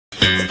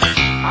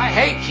I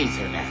hate Keith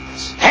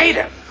Hernandez. Hate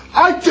him.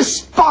 I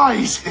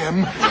despise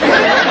him.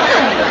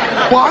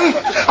 Why?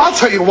 I'll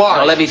tell you why.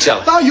 No, let me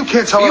tell it. No, you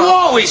can't tell it. You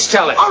always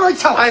tell it. All right,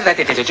 tell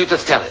it. You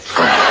just tell it.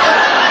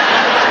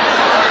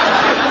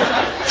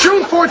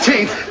 June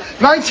 14th,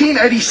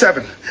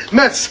 1987.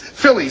 Mets,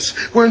 Phillies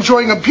were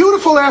enjoying a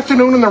beautiful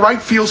afternoon in the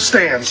right field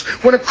stands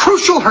when a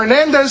crucial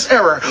Hernandez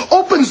error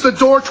opens the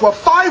door to a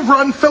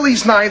 5-run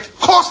Phillies ninth,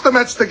 cost the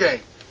Mets the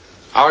game.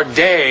 Our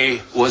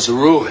day was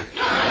ruined.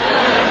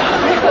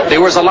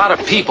 There was a lot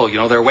of people,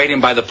 they're waiting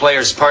by the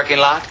players' parking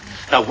lot.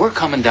 Now, we're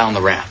coming down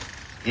the ramp.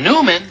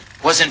 Newman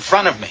was in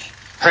front of me.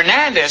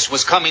 Hernandez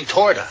was coming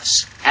toward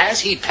us.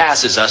 As he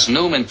passes us,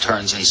 Newman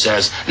turns and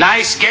says,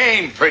 "Nice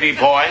game, pretty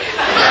boy."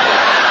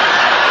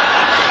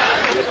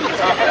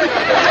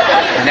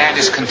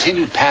 Hernandez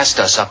continued past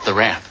us up the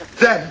ramp.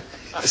 Then,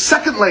 a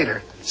second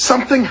later,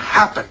 something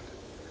happened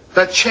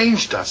that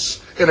changed us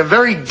in a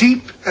very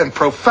deep and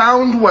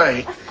profound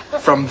way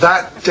from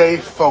that day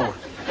forward.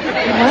 What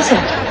was it?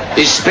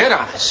 He spit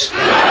on us.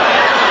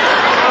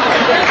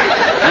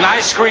 And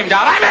I screamed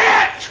out, "I'm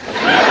hit!"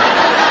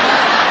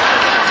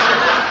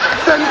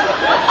 Then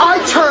I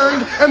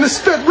turned and the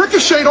spit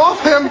ricocheted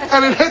off him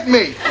and it hit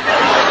me.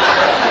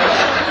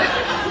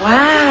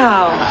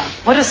 Wow,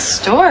 what a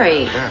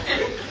story.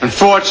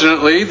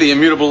 Unfortunately, the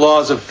immutable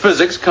laws of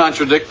physics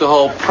contradict the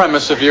whole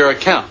premise of your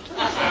account.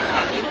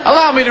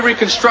 Allow me to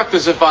reconstruct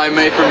this, if I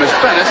may, for Miss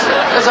Bennis,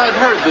 as I've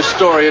heard this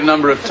story a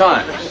number of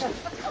times.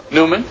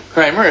 Newman,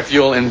 Kramer, if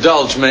you'll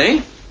indulge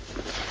me.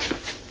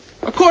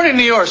 According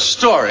to your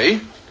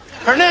story,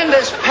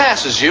 Hernandez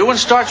passes you and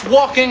starts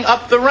walking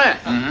up the ramp.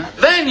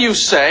 Then you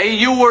say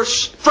you were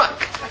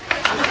struck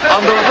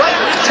on the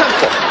right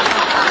temple.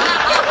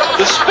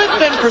 The spit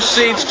then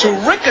proceeds to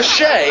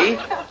ricochet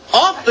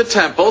off the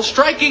temple,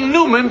 striking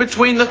Newman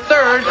between the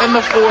third and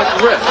the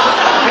fourth rib.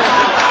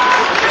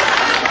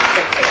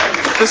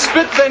 The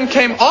spit then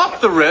came off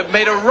the rib,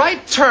 made a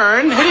right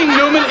turn, hitting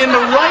Newman in the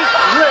right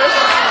wrist,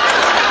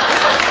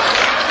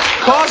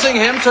 causing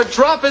him to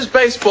drop his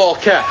baseball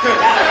cap.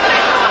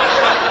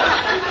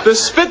 The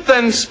spit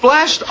then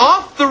splashed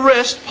off the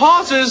wrist,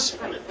 pauses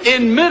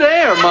in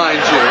midair,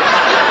 mind you,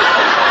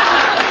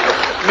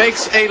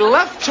 makes a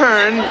left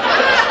turn,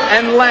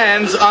 and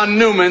lands on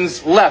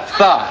Newman's left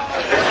thigh.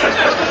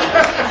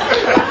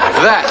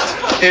 That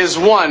is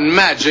one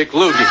magic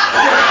loogie.